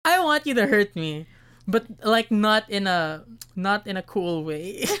want you to hurt me, but like not in a cool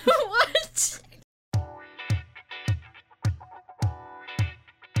way. What?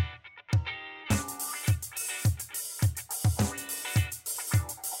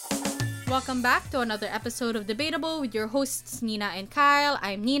 Welcome back to another episode of Debatable with your hosts Nina and Kyle.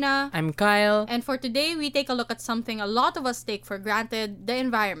 I'm Nina. I'm Kyle. And for today, we take a look at something a lot of us take for granted, the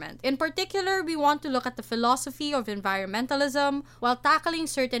environment. In particular, we want to look at the philosophy of environmentalism while tackling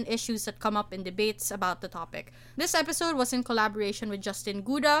certain issues that come up in debates about the topic. This episode was in collaboration with Justin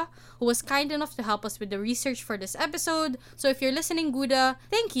Guda, who was kind enough to help us with the research for this episode. So if you're listening, Guda,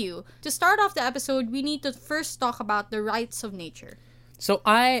 thank you. To start off the episode, we need to first talk about the rights of nature. So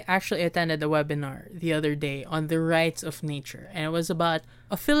I actually attended a webinar the other day on the rights of nature, and it was about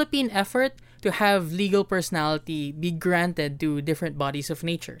a Philippine effort to have legal personality be granted to different bodies of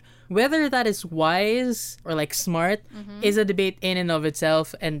nature. Whether that is wise or like smart is a debate in and of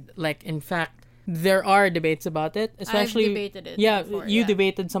itself, and like in fact there are debates about it. Especially, I've debated it. Yeah, before, you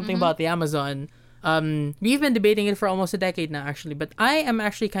debated something about the Amazon. We've been debating it for almost a decade now, actually, but I am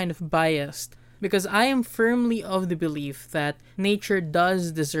actually kind of biased. Because I am firmly of the belief that nature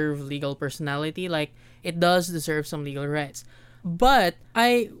does deserve legal personality, like it does deserve some legal rights. But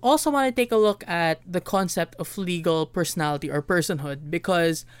I also want to take a look at the concept of legal personality or personhood,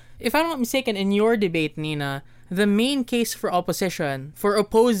 because if I'm not mistaken, in your debate, Nina, the main case for opposition, for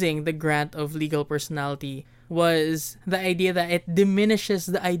opposing the grant of legal personality, was the idea that it diminishes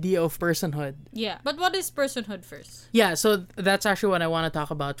the idea of personhood. Yeah, but what is personhood first? Yeah, so that's actually what I want to talk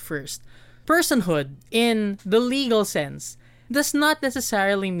about first. Personhood, in the legal sense, does not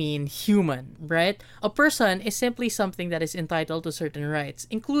necessarily mean human, right? A person is simply something that is entitled to certain rights,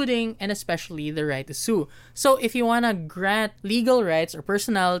 including and especially the right to sue. So if you want to grant legal rights or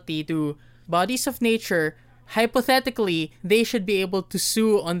personality to bodies of nature, hypothetically, they should be able to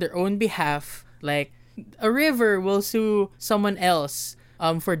sue on their own behalf. Like, a river will sue someone else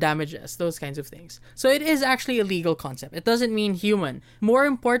for damages, those kinds of things. So it is actually a legal concept. It doesn't mean human. More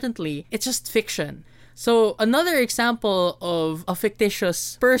importantly, it's just fiction. So another example of a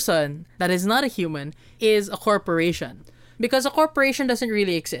fictitious person that is not a human is a corporation. Because a corporation doesn't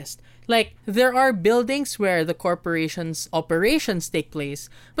really exist. Like, there are buildings where the corporation's operations take place,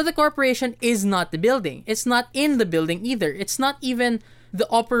 but the corporation is not the building. It's not in the building either. It's not even the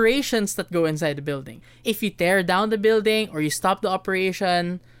operations that go inside the building. If you tear down the building or you stop the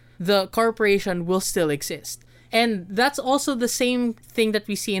operation, the corporation will still exist. And that's also the same thing that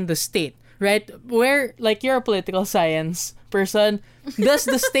we see in the state, right? Where, like, you're a political science person, does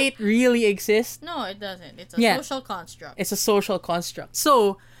the state really exist? No, it doesn't. It's a social construct. It's a social construct.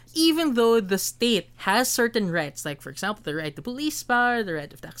 So, even though the state has certain rights, like, for example, the right to police power, the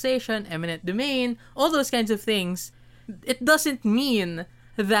right of taxation, eminent domain, all those kinds of things, it doesn't mean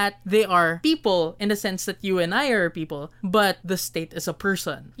that they are people in the sense that you and I are people, but the state is a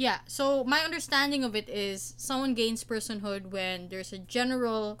person. Yeah, so my understanding of it is someone gains personhood when there's a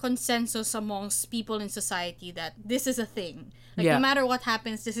general consensus amongst people in society that this is a thing. Like, no matter what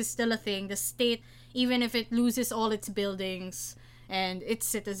happens, this is still a thing. The state, even if it loses all its buildings and its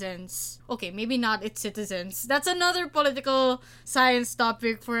citizens. Okay, maybe not its citizens. That's another political science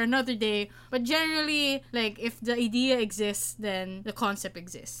topic for another day. But generally, like, if the idea exists, then the concept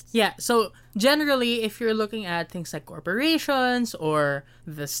exists. Yeah, so generally, if you're looking at things like corporations or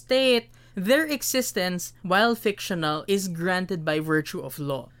the state, their existence, while fictional, is granted by virtue of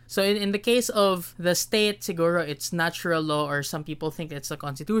law. So in the case of the state, siguro it's natural law, or some people think it's the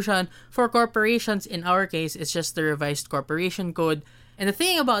constitution. For corporations, in our case, it's just the revised corporation code. And the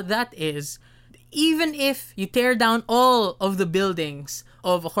thing about that is, even if you tear down all of the buildings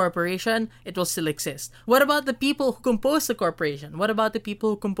of a corporation, it will still exist. What about the people who compose the corporation? What about the people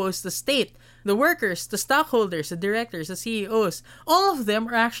who compose the state? The workers, the stockholders, the directors, the CEOs, all of them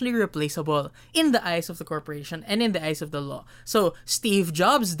are actually replaceable in the eyes of the corporation and in the eyes of the law. So Steve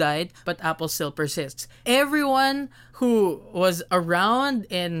Jobs died, but Apple still persists. Everyone who was around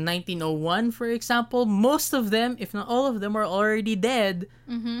in 1901, for example, most of them, if not all of them, are already dead.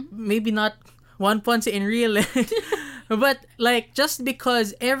 Maybe not Juan Ponce in real but like, just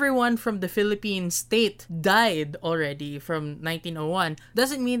because everyone from the Philippine state died already from 1901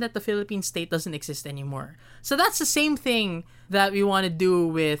 doesn't mean that the Philippine state doesn't exist anymore. So that's the same thing that we want to do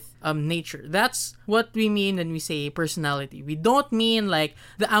with nature. That's what we mean when we say personality. We don't mean like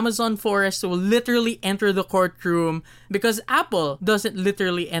the Amazon forest will literally enter the courtroom, because Apple doesn't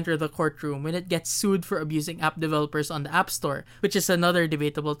literally enter the courtroom when it gets sued for abusing app developers on the App Store, which is another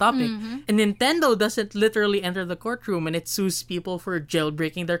debatable topic. And Nintendo doesn't literally enter the courtroom when it sues people for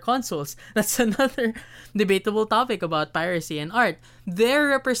jailbreaking their consoles. That's another debatable topic about piracy and art. Their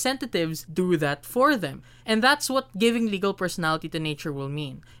representatives do that for them. And that's what giving legal personality to nature will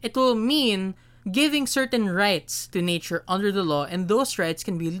mean. It will mean giving certain rights to nature under the law, and those rights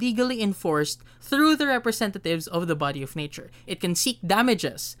can be legally enforced through the representatives of the body of nature. It can seek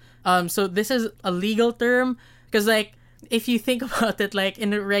damages. So this is a legal term, because like, if you think about it like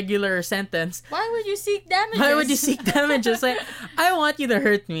in a regular sentence, why would you seek damages? Why would you seek damages? Like, I want you to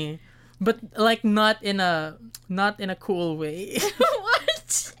hurt me, but like not in a cool way.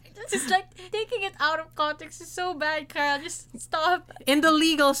 What? This is like taking it out of context is so bad, Kyle. Just stop. In the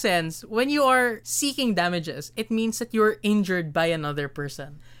legal sense, when you are seeking damages, it means that you're injured by another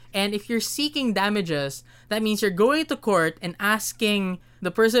person. And if you're seeking damages, that means you're going to court and asking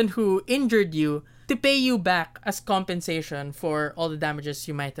the person who injured you to pay you back as compensation for all the damages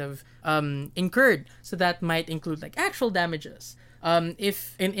you might have incurred. So that might include like actual damages.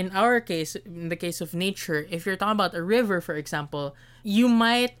 If in our case, in the case of nature, if you're talking about a river, for example, you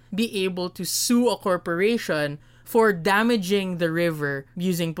might be able to sue a corporation for damaging the river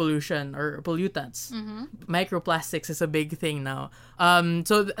using pollution or pollutants. Microplastics is a big thing now.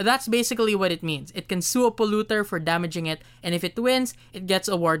 So that's basically what it means. It can sue a polluter for damaging it, and if it wins, it gets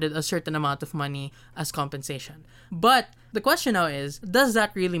awarded a certain amount of money as compensation. But the question now is, does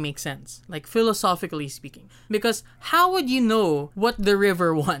that really make sense? Like, philosophically speaking. Because how would you know what the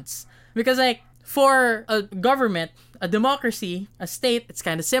river wants? Because like, for a government, a democracy, a state, it's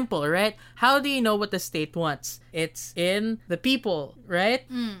kind of simple, right? How do you know what the state wants? It's in the people, right?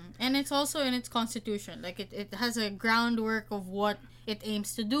 And it's also in its constitution. Like, it has a groundwork of what it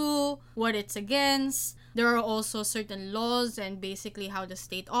aims to do, what it's against. There are also certain laws and basically how the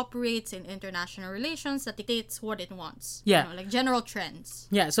state operates in international relations that dictates what it wants. Yeah. You know, like general trends.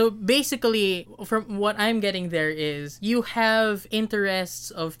 Yeah, so basically, from what I'm getting there is, you have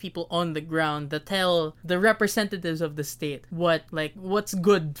interests of people on the ground that tell the representatives of the state what's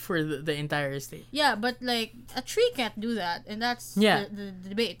good for the entire state. Yeah, but like a tree can't do that, and that's the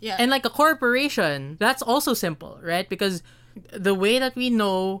debate. Yeah. And like a corporation, that's also simple, right? Because the way that we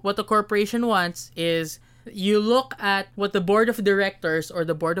know what the corporation wants is you look at what the board of directors or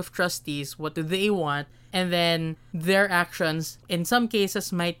the board of trustees, what do they want, and then their actions in some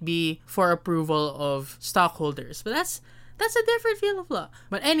cases might be for approval of stockholders. But that's a different field of law.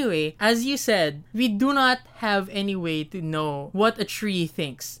 But anyway, as you said, we do not have any way to know what a tree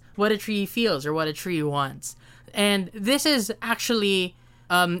thinks, what a tree feels, or what a tree wants. And this is actually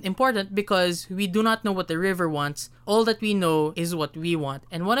important because we do not know what the river wants. All that we know is what we want.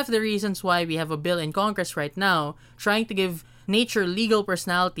 And one of the reasons why we have a bill in Congress right now trying to give nature legal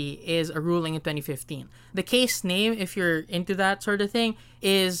personality is a ruling in 2015. The case name, if you're into that sort of thing,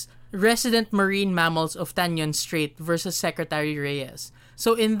 is Resident Marine Mammals of Tanyon Strait versus Secretary Reyes.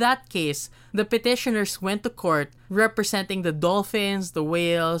 So in that case, the petitioners went to court representing the dolphins, the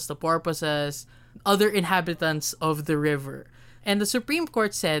whales, the porpoises, other inhabitants of the river. And the Supreme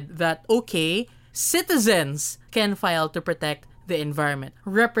Court said that, okay, citizens can file to protect the environment,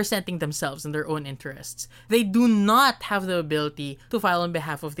 representing themselves in their own interests. They do not have the ability to file on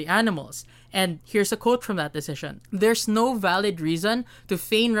behalf of the animals. And here's a quote from that decision. There's no valid reason to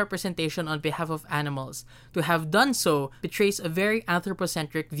feign representation on behalf of animals. To have done so betrays a very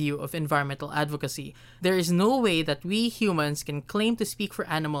anthropocentric view of environmental advocacy. There is no way that we humans can claim to speak for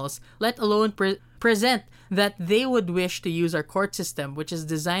animals, let alone present that they would wish to use our court system, which is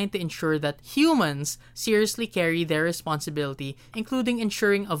designed to ensure that humans seriously carry their responsibility, including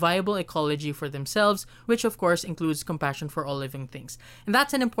ensuring a viable ecology for themselves, which of course includes compassion for all living things. And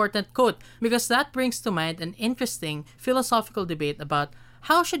that's an important quote, because that brings to mind an interesting philosophical debate about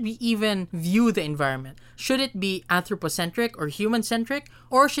how should we even view the environment? Should it be anthropocentric or human-centric,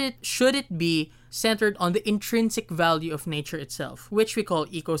 or should it be centered on the intrinsic value of nature itself, which we call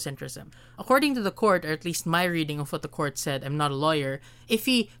ecocentrism? According to the court, or at least my reading of what the court said, I'm not a lawyer, if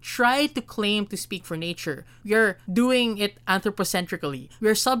we try to claim to speak for nature, we are doing it anthropocentrically. We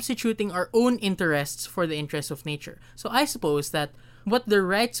are substituting our own interests for the interests of nature. So I suppose that what the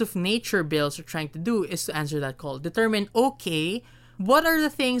rights of nature bills are trying to do is to answer that call. Determine, okay, what are the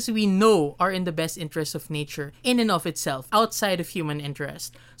things we know are in the best interest of nature in and of itself, outside of human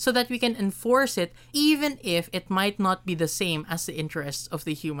interest, so that we can enforce it even if it might not be the same as the interests of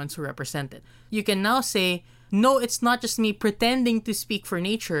the humans who represent it. You can now say, no, it's not just me pretending to speak for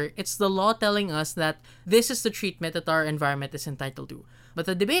nature. It's the law telling us that this is the treatment that our environment is entitled to. But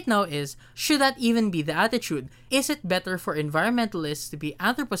the debate now is, should that even be the attitude? Is it better for environmentalists to be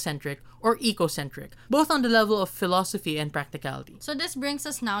anthropocentric or ecocentric, both on the level of philosophy and practicality? So this brings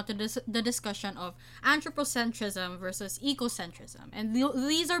us now to the discussion of anthropocentrism versus ecocentrism. And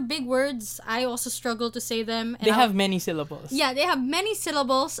these are big words. I also struggle to say them. And They have many syllables. Yeah, they have many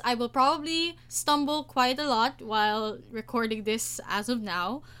syllables. I will probably stumble quite a lot while recording this as of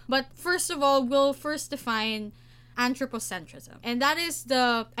now. But first of all, we'll first define anthropocentrism. And that is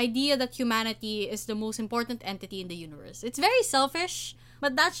the idea that humanity is the most important entity in the universe. It's very selfish,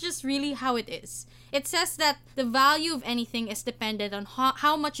 but that's just really how it is. It says that the value of anything is dependent on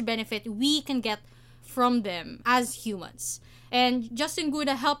how much benefit we can get from them as humans. And Justin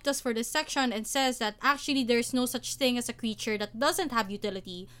Gouda helped us for this section and says that actually there's no such thing as a creature that doesn't have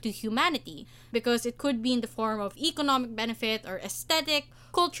utility to humanity, because it could be in the form of economic benefit or aesthetic,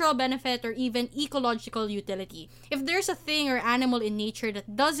 cultural benefit, or even ecological utility. If there's a thing or animal in nature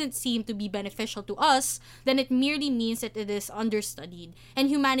that doesn't seem to be beneficial to us, then it merely means that it is understudied, and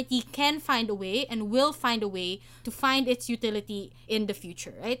humanity can find a way and will find a way to find its utility in the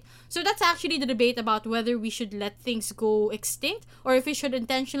future, right? So that's actually the debate about whether we should let things go extinct or if we should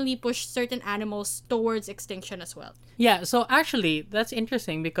intentionally push certain animals towards extinction as well. Yeah, so actually, that's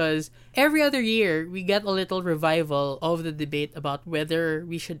interesting because every other year, we get a little revival of the debate about whether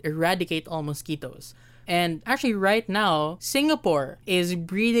we should eradicate all mosquitoes. And actually, right now, Singapore is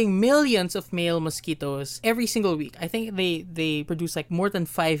breeding millions of male mosquitoes every single week. I think they produce like more than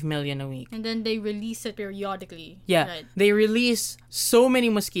 5 million a week. And then they release it periodically. Yeah, right? They release so many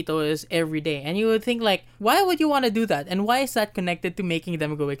mosquitoes every day. And you would think like, why would you want to do that? And why is that connected to making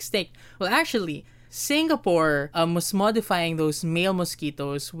them go extinct? Well, actually, Singapore was modifying those male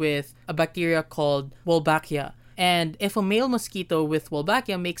mosquitoes with a bacteria called Wolbachia. And if a male mosquito with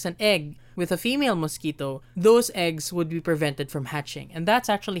Wolbachia makes an egg with a female mosquito, those eggs would be prevented from hatching. And that's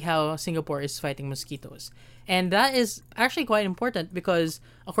actually how Singapore is fighting mosquitoes. And that is actually quite important because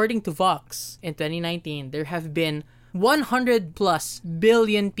according to Vox in 2019, there have been 100 plus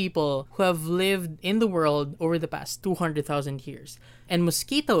billion people who have lived in the world over the past 200,000 years. And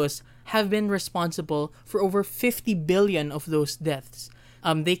mosquitoes have been responsible for over 50 billion of those deaths.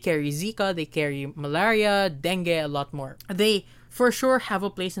 They carry Zika, they carry malaria, dengue, a lot more. They for sure have a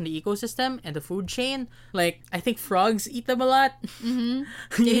place in the ecosystem and the food chain. Like, I think frogs eat them a lot.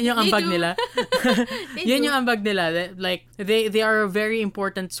 Mm-hmm. Yun yung ambag nila. Yun do. yung ambag nila. Like, they are a very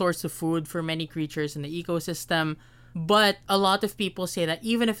important source of food for many creatures in the ecosystem. But a lot of people say that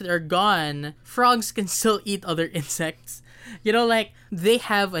even if they're gone, frogs can still eat other insects. You know, like, they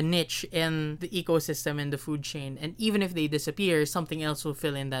have a niche in the ecosystem and the food chain. And even if they disappear, something else will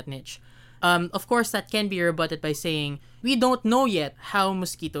fill in that niche. Of course, that can be rebutted by saying, we don't know yet how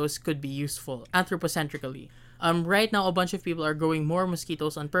mosquitoes could be useful anthropocentrically. Right now, a bunch of people are growing more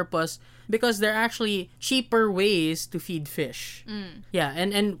mosquitoes on purpose because they're actually cheaper ways to feed fish. Yeah,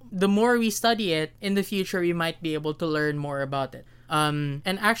 and the more we study it, in the future, we might be able to learn more about it. And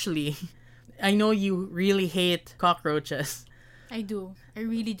actually, I know you really hate cockroaches. I do. I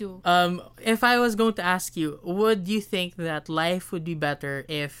really do. If I was going to ask you, would you think that life would be better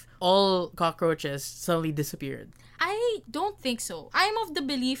if all cockroaches suddenly disappeared? I don't think so. I'm of the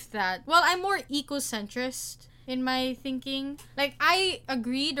belief that, well, I'm more ecocentrist in my thinking. Like, I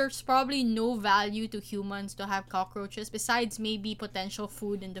agree there's probably no value to humans to have cockroaches besides maybe potential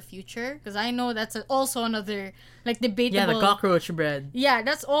food in the future. Because I know that's also another, like, debatable... Yeah, the cockroach bread. Yeah,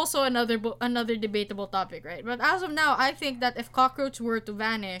 that's also another debatable topic, right? But as of now, I think that if cockroach were to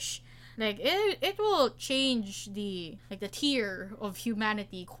vanish, like, it will change the tier of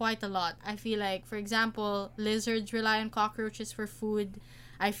humanity quite a lot. I feel like, for example, lizards rely on cockroaches for food.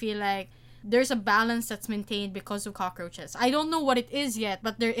 I feel like there's a balance that's maintained because of cockroaches. I don't know what it is yet,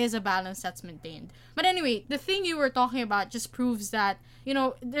 but there is a balance that's maintained. But anyway, the thing you were talking about just proves that, you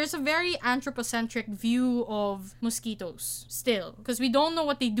know, there's a very anthropocentric view of mosquitoes still, because we don't know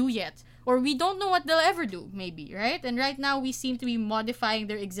what they do yet, or we don't know what they'll ever do, maybe, right? And right now, we seem to be modifying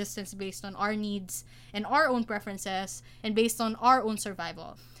their existence based on our needs and our own preferences and based on our own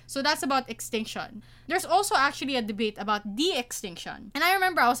survival. So that's about extinction. There's also actually a debate about de-extinction. And I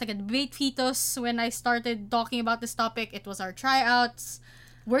remember I was like a debate fetus when I started talking about this topic. It was our tryouts.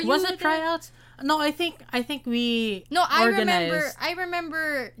 Were you? Was it tryouts? No, I think we organized. I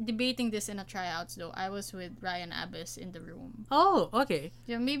remember debating this in a tryouts though. I was with Ryan Abbas in the room. Oh, okay.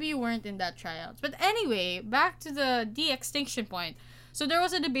 Yeah, maybe you weren't in that tryouts. But anyway, back to the de-extinction point. So there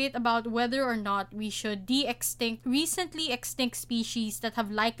was a debate about whether or not we should de-extinct recently extinct species that have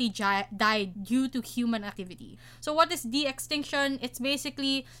likely died due to human activity. So what is de-extinction? It's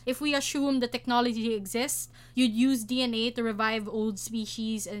basically, if we assume the technology exists, you'd use DNA to revive old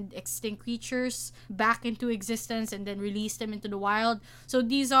species and extinct creatures back into existence and then release them into the wild. So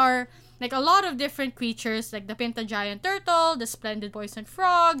these are like a lot of different creatures, like the Pinta giant turtle, the splendid poison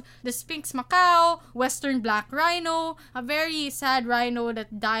frog, the Sphinx macaw, western black rhino, a very sad rhino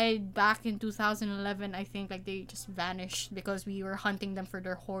that died back in 2011, I think. Like, they just vanished because we were hunting them for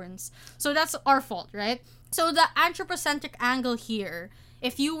their horns. So that's our fault, right? So the anthropocentric angle here,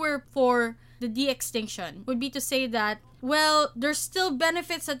 if you were for the de-extinction, would be to say that, well, there's still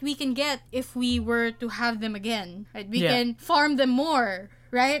benefits that we can get if we were to have them again, right? We can farm them more,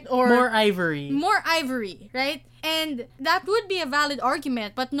 right? Or more ivory, right? And that would be a valid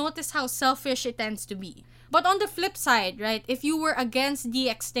argument, but notice how selfish it tends to be. But on the flip side, right, if you were against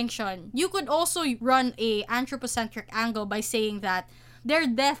de-extinction, you could also run a anthropocentric angle by saying that their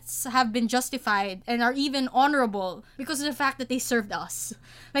deaths have been justified and are even honorable because of the fact that they served us.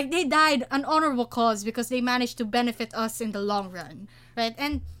 Like, they died an honorable cause because they managed to benefit us in the long run, right?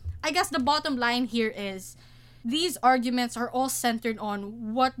 And I guess the bottom line here is these arguments are all centered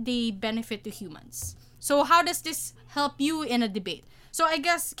on what they benefit to humans. So how does this help you in a debate? So I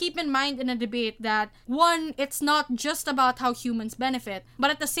guess keep in mind in a debate that, one, it's not just about how humans benefit,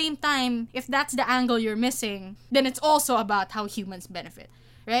 but at the same time, if that's the angle you're missing, then it's also about how humans benefit,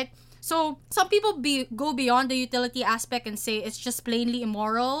 right? So some people go beyond the utility aspect and say it's just plainly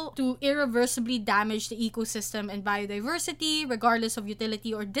immoral to irreversibly damage the ecosystem and biodiversity, regardless of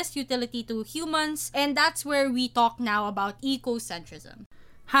utility or disutility to humans. And that's where we talk now about ecocentrism.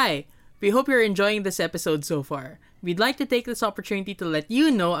 Hi, we hope you're enjoying this episode so far. We'd like to take this opportunity to let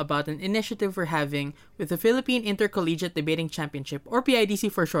you know about an initiative we're having with the Philippine Intercollegiate Debating Championship, or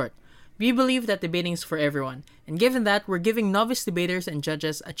PIDC for short. We believe that debating is for everyone, and given that, we're giving novice debaters and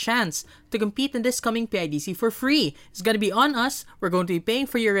judges a chance to compete in this coming PIDC for free. It's gonna be on us, we're going to be paying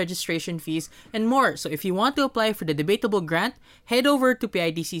for your registration fees, and more. So if you want to apply for the debatable grant, head over to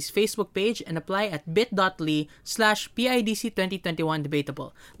PIDC's Facebook page and apply at bit.ly/PIDC 2021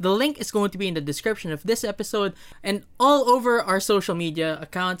 debatable. The link is going to be in the description of this episode and all over our social media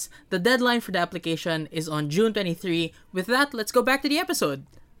accounts. The deadline for the application is on June 23. With that, let's go back to the episode.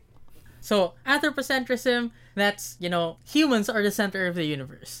 So, anthropocentrism, that's, humans are the center of the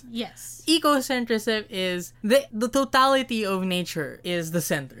universe. Yes. Ecocentrism is the totality of nature is the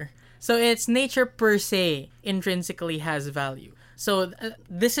center. So, it's nature per se intrinsically has value. So,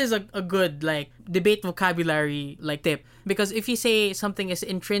 this is a good, debate vocabulary, tip. Because if you say something is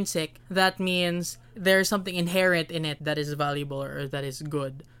intrinsic, that means there's something inherent in it that is valuable or that is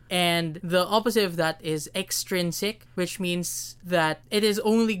good. And the opposite of that is extrinsic, which means that it is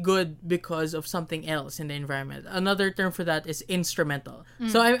only good because of something else in the environment. Another term for that is instrumental.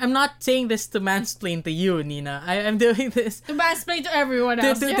 So I'm not saying this to mansplain to you, Nina. I'm doing this to mansplain to everyone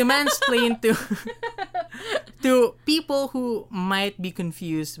else. To mansplain to people who might be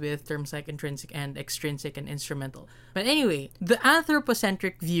confused with terms like intrinsic and extrinsic and instrumental. But anyway, the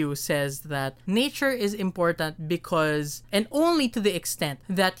anthropocentric view says that nature is important because, and only to the extent,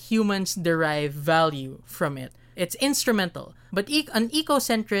 that humans derive value from it. It's instrumental. But an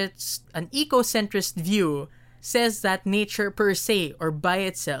ecocentrist view says that nature per se or by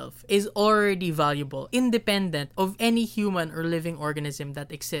itself is already valuable, independent of any human or living organism that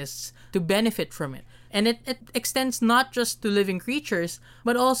exists to benefit from it. And it extends not just to living creatures,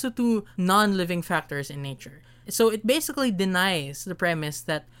 but also to non-living factors in nature. So it basically denies the premise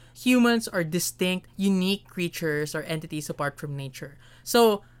that humans are distinct, unique creatures or entities apart from nature.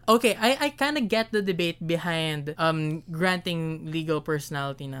 So, okay, I kind of get the debate behind granting legal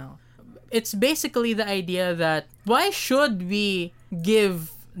personality now. It's basically the idea that why should we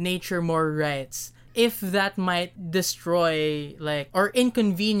give nature more rights if that might destroy or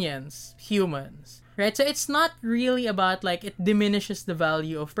inconvenience humans, right? So it's not really about it diminishes the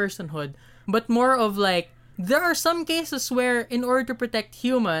value of personhood, but more of there are some cases where in order to protect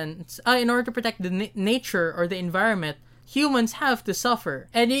humans, in order to protect the nature or the environment, humans have to suffer.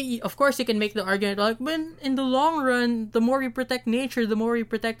 And of course, you can make the argument when in the long run, the more we protect nature, the more we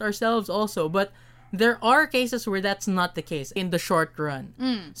protect ourselves also. But there are cases where that's not the case in the short run.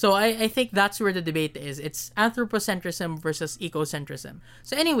 So I think that's where the debate is. It's anthropocentrism versus ecocentrism.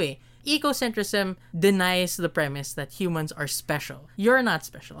 So anyway, ecocentrism denies the premise that humans are special. You're not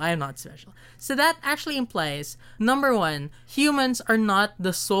special. I am not special. So that actually implies, number one, humans are not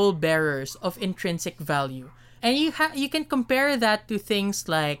the sole bearers of intrinsic value. And you can compare that to things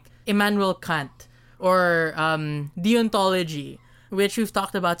like Immanuel Kant or deontology. which we've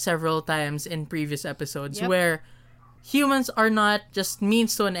talked about several times in previous episodes, Yep. where humans are not just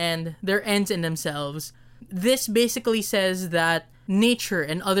means to an end, they're ends in themselves. This basically says that nature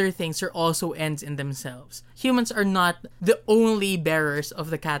and other things are also ends in themselves. Humans are not the only bearers of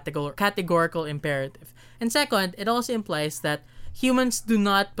the categorical imperative. And second, it also implies that humans do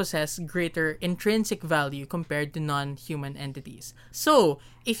not possess greater intrinsic value compared to non-human entities. So,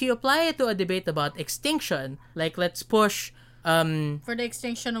 if you apply it to a debate about extinction, like let's push For the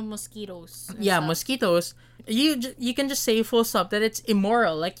extinction of mosquitoes. and stuff. mosquitoes, you can just say full stop that it's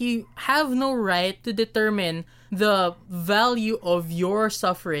immoral. Like, you have no right to determine the value of your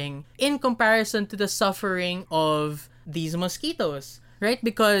suffering in comparison to the suffering of these mosquitoes. Right?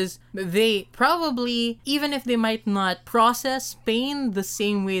 Because they probably, even if they might not process pain the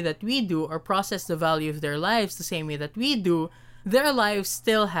same way that we do, or process the value of their lives the same way that we do, their lives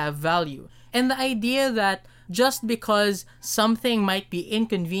still have value. And the idea that just because something might be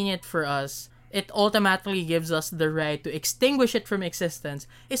inconvenient for us, it automatically gives us the right to extinguish it from existence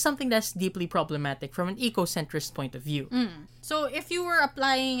is something that's deeply problematic from an ecocentrist point of view. So if you were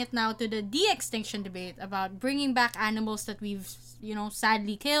applying it now to the de-extinction debate about bringing back animals that we've,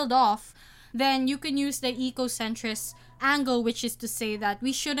 sadly killed off, then you can use the ecocentrist angle, which is to say that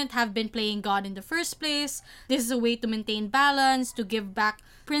we shouldn't have been playing God in the first place. This is a way to maintain balance, to give back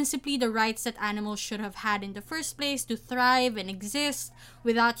principally the rights that animals should have had in the first place to thrive and exist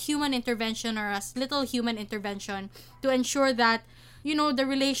without human intervention or as little human intervention, to ensure that the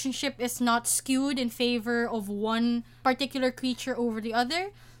relationship is not skewed in favor of one particular creature over the other.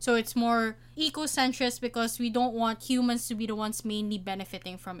 So it's more ecocentrist because we don't want humans to be the ones mainly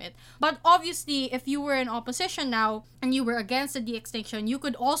benefiting from it. But obviously, if you were in opposition now and you were against the de-extinction, you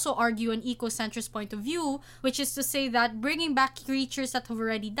could also argue an ecocentrist point of view, which is to say that bringing back creatures that have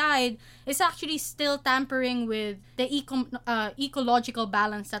already died is actually still tampering with the ecological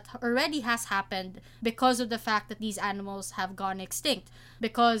balance that already has happened because of the fact that these animals have gone extinct.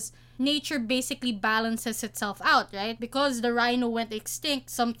 Because nature basically balances itself out, right? Because the rhino went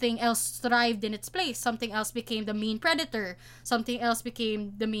extinct, something else thrived in its place. Something else became the main predator. Something else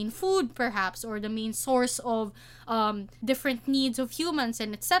became the main food, perhaps, or the main source of different needs of humans,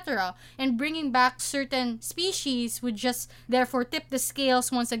 and etc. And bringing back certain species would just therefore tip the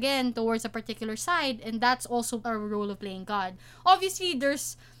scales once again towards a particular side, and that's also our role of playing God. Obviously,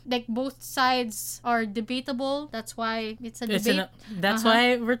 there's both sides are debatable. That's why it's a debate. That's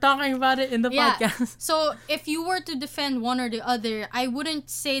why we're talking about it in the podcast. So if you were to defend one or the other, I wouldn't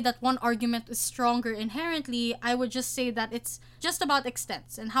say that one argument is stronger inherently. I would just say that it's just about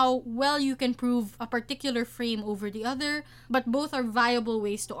extents and how well you can prove a particular frame over the other, but both are viable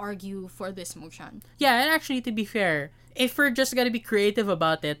ways to argue for this motion. Yeah, and actually, to be fair, if we're just gonna be creative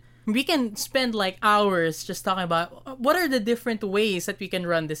about it, we can spend hours just talking about what are the different ways that we can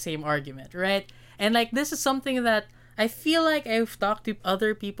run the same argument, right? And this is something that I feel like I've talked to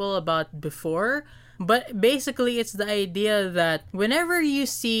other people about before, but basically it's the idea that whenever you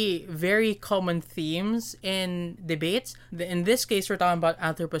see very common themes in debates, in this case we're talking about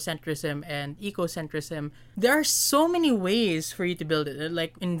anthropocentrism and ecocentrism, there are so many ways for you to build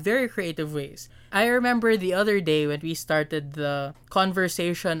it, in very creative ways. I remember the other day when we started the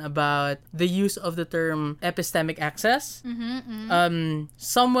conversation about the use of the term epistemic access.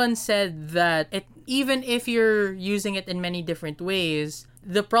 Someone said that even if you're using it in many different ways,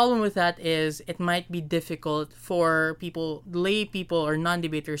 the problem with that is it might be difficult for lay people or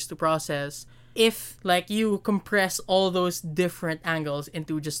non-debaters to process if you compress all those different angles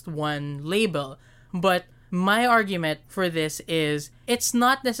into just one label. But my argument for this is it's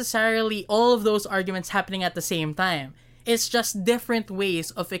not necessarily all of those arguments happening at the same time. It's just different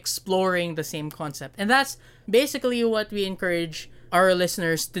ways of exploring the same concept. And that's basically what we encourage our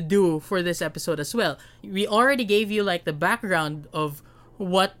listeners to do for this episode as well. We already gave you the background of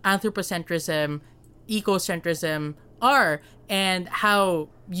what anthropocentrism, ecocentrism are and how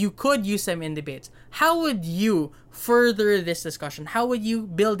you could use them in debates. How would you further this discussion? How would you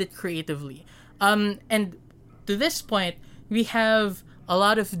build it creatively? And to this point, we have a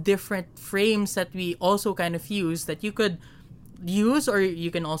lot of different frames that we also kind of use that you could use or you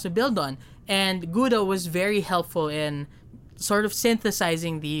can also build on. And Gouda was very helpful in sort of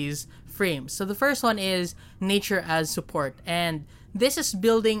synthesizing these frames. So the first one is nature as support. And this is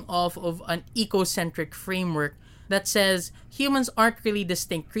building off of an ecocentric framework that says humans aren't really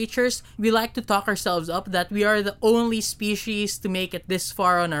distinct creatures. We like to talk ourselves up that we are the only species to make it this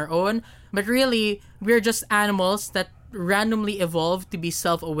far on our own. But really, we're just animals that randomly evolved to be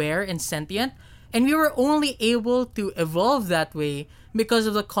self-aware and sentient. And we were only able to evolve that way because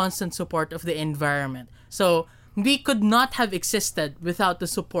of the constant support of the environment. So we could not have existed without the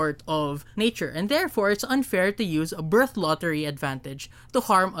support of nature. And therefore, it's unfair to use a birth lottery advantage to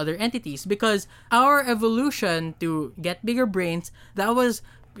harm other entities, because our evolution to get bigger brains, that was,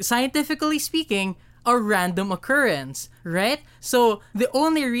 scientifically speaking, a random occurrence, right? So the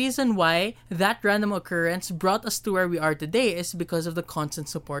only reason why that random occurrence brought us to where we are today is because of the constant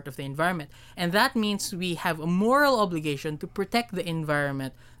support of the environment. And that means we have a moral obligation to protect the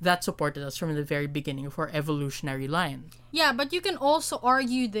environment that supported us from the very beginning of our evolutionary line. Yeah, but you can also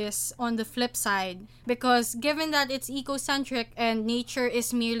argue this on the flip side, because given that it's ecocentric and nature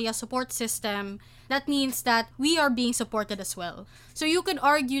is merely a support system, that means that we are being supported as well. So you could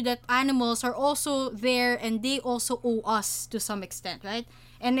argue that animals are also there and they also owe us to some extent, right?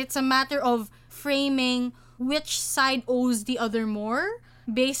 And it's a matter of framing which side owes the other more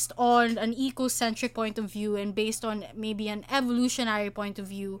based on an ecocentric point of view and based on maybe an evolutionary point of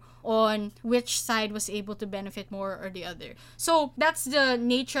view on which side was able to benefit more or the other. So that's the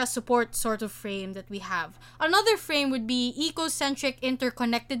nature support sort of frame that we have. Another frame would be ecocentric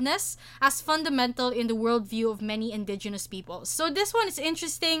interconnectedness as fundamental in the worldview of many indigenous peoples. So this one is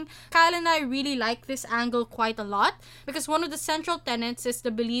interesting. Kyle and I really like this angle quite a lot because one of the central tenets is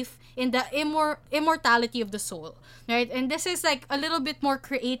the belief in the immortality of the soul, right? And this is like a little bit more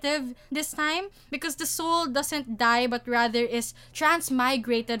creative this time because the soul doesn't die but rather is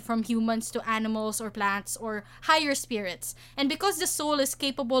transmigrated from humans to animals or plants or higher spirits. And because the soul is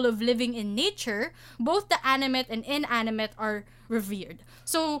capable of living in nature, both the animate and inanimate are revered.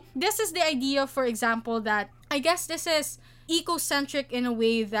 So this is the idea, for example, that I guess this is ecocentric in a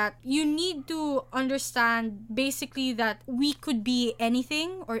way that you need to understand basically that we could be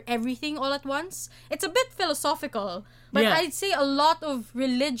anything or everything all at once. It's a bit philosophical, but Yeah. I'd say a lot of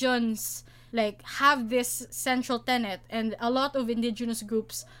religions like have this central tenet, and a lot of indigenous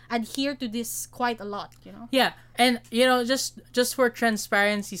groups adhere to this quite a lot, you know? Yeah, and just for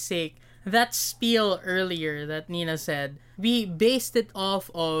transparency's sake, that spiel earlier that Nina said, we based it off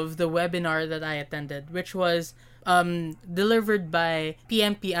of the webinar that I attended, which was delivered by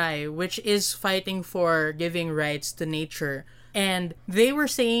PMPI, which is fighting for giving rights to nature. And they were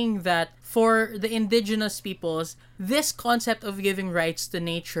saying that for the indigenous peoples, this concept of giving rights to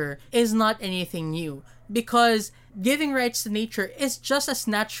nature is not anything new, because giving rights to nature is just as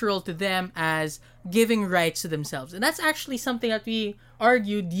natural to them as giving rights to themselves. And that's actually something that we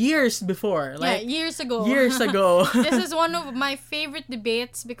argued years before. Years ago. Years ago. This is one of my favorite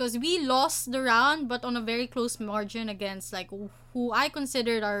debates because we lost the round, but on a very close margin against like who I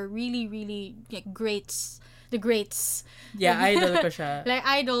considered are really, really greats. The greats. Yeah, idol ko siya. Like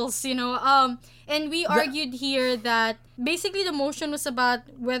idols, you know. And we argued here that basically the motion was about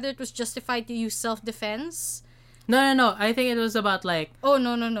whether it was justified to use self-defense. No. I think it was about like... Oh,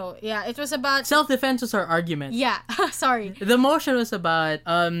 no. Yeah, it was about... Self-defense was our argument. Yeah, sorry. The motion was about,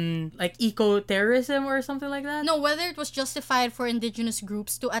 like, eco-terrorism or something like that? No, whether it was justified for indigenous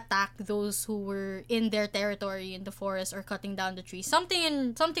groups to attack those who were in their territory in the forest or cutting down the trees.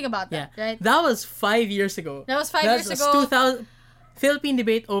 Something about that, right? That was 5 years ago. That was 5 years ago. 2000... Philippine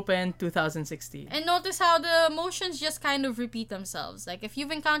Debate Open 2016. And notice how the motions just kind of repeat themselves. Like, if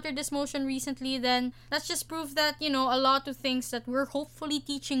you've encountered this motion recently, then that's just proof that, you know, a lot of things that we're hopefully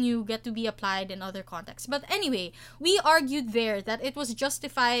teaching you get to be applied in other contexts. But anyway, we argued there that it was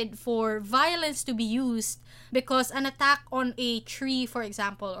justified for violence to be used because an attack on a tree, for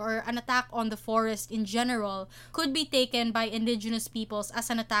example, or an attack on the forest in general could be taken by indigenous peoples as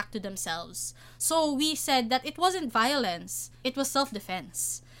an attack to themselves. So we said that it wasn't violence, it was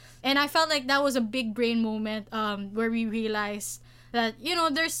self-defense. And I felt like that was a big brain moment where we realized that, you know,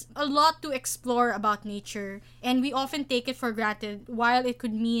 there's a lot to explore about nature and we often take it for granted while it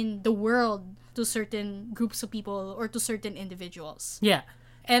could mean the world to certain groups of people or to certain individuals. Yeah.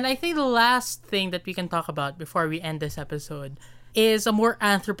 And I think the last thing that we can talk about before we end this episode is a more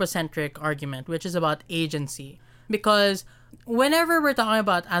anthropocentric argument, which is about agency. Because whenever we're talking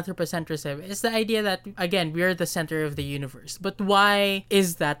about anthropocentrism, it's the idea that, again, we're the center of the universe. But why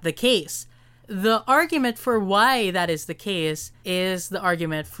is that the case? The argument for why that is the case is the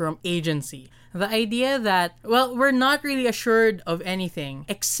argument from agency. The idea that, well, we're not really assured of anything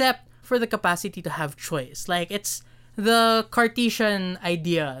except for the capacity to have choice. Like, it's the Cartesian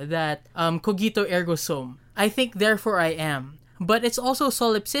idea that cogito ergo sum. I think, therefore I am. But it's also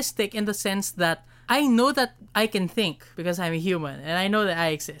solipsistic in the sense that I know that I can think because I'm a human and I know that I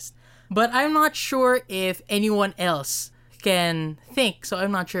exist. But I'm not sure if anyone else can think, so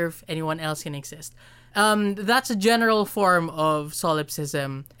I'm not sure if anyone else can exist. That's a general form of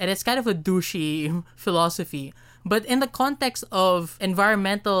solipsism, and it's kind of a douchey philosophy. But in the context of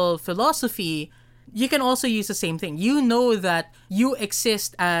environmental philosophy, you can also use the same thing. You know that you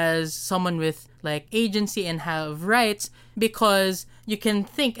exist as someone with like agency and have rights because you can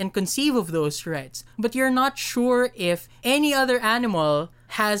think and conceive of those rights. But you're not sure if any other animal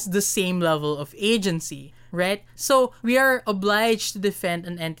has the same level of agency, right? So we are obliged to defend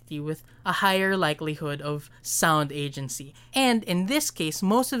an entity with a higher likelihood of sound agency. And in this case,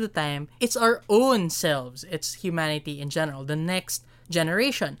 most of the time, it's our own selves. It's humanity in general, the next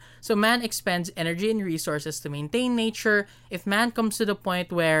generation. So man expends energy and resources to maintain nature. If man comes to the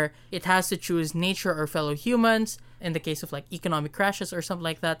point where it has to choose nature or fellow humans, in the case of like economic crashes or something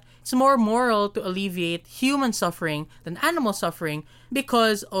like that, it's more moral to alleviate human suffering than animal suffering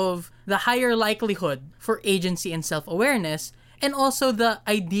because of the higher likelihood for agency and self-awareness, and also the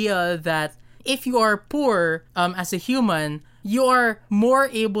idea that if you are poor as a human, you are more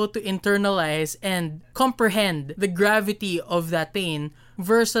able to internalize and comprehend the gravity of that pain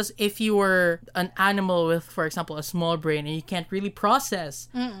versus if you were an animal with, for example, a small brain and you can't really process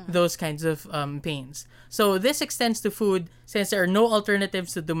those kinds of pains. So this extends to food. Since there are no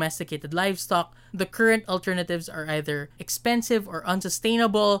alternatives to domesticated livestock, the current alternatives are either expensive or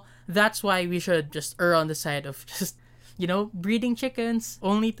unsustainable. That's why we should just err on the side of just breeding chickens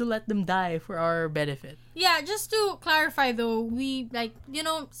only to let them die for our benefit. Yeah, just to clarify though, we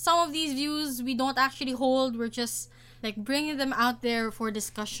some of these views we don't actually hold. We're just like bringing them out there for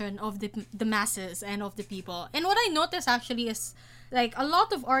discussion of the masses and of the people. And what I noticed actually is like a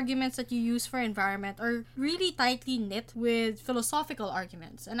lot of arguments that you use for environment are really tightly knit with philosophical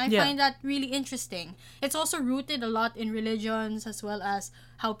arguments. And I find that really interesting. It's also rooted a lot in religions as well as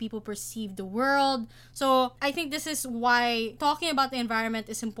how people perceive the world. So I think this is why talking about the environment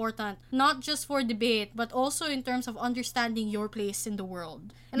is important, not just for debate, but also in terms of understanding your place in the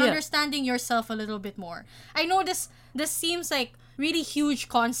world and understanding yourself a little bit more. I know this seems like really huge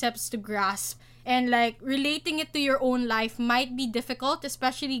concepts to grasp, and like relating it to your own life might be difficult,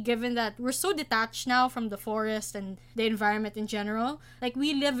 especially given that we're so detached now from the forest and the environment in general. Like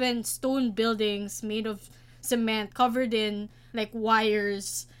we live in stone buildings made of cement covered in like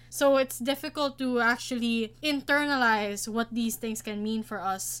wires. So it's difficult to actually internalize what these things can mean for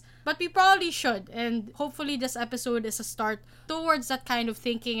us. But we probably should, and hopefully this episode is a start towards that kind of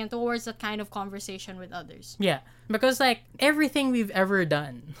thinking and towards that kind of conversation with others. Yeah, because like everything we've ever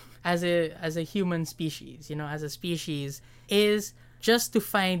done as a human species, as a species, is just to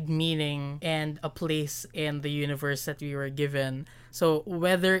find meaning and a place in the universe that we were given. So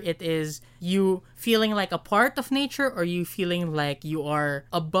whether it is you feeling like a part of nature or you feeling like you are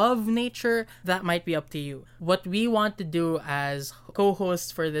above nature, that might be up to you. What we want to do as co-hosts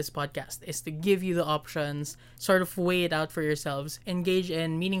for this podcast is to give you the options, sort of weigh it out for yourselves, engage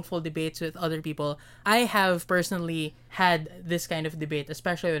in meaningful debates with other people. I have personally had this kind of debate,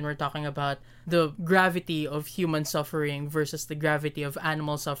 especially when we're talking about the gravity of human suffering versus the gravity of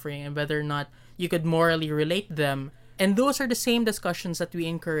animal suffering and whether or not you could morally relate them. And those are the same discussions that we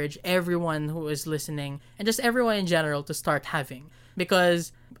encourage everyone who is listening and just everyone in general to start having.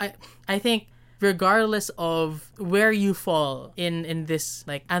 Because I think regardless of where you fall in this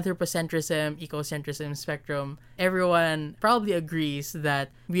like anthropocentrism, ecocentrism spectrum, everyone probably agrees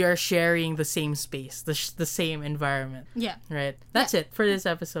that we are sharing the same space, the same environment. Yeah. Right? That's it for this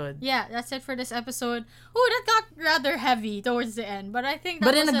episode. Yeah, that's it for this episode. Oh, that got rather heavy towards the end, but I think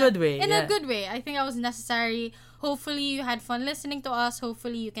that in a good way. In a good way. I think that was necessary. Hopefully you had fun listening to us.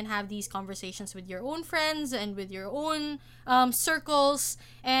 Hopefully you can have these conversations with your own friends and with your own circles.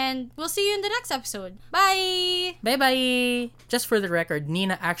 And we'll see you in the next episode. Bye! Bye-bye! Just for the record,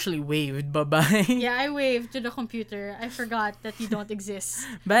 Nina actually waved bye-bye. Yeah, I waved to the computer. I forgot that you don't exist.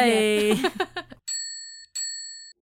 Bye!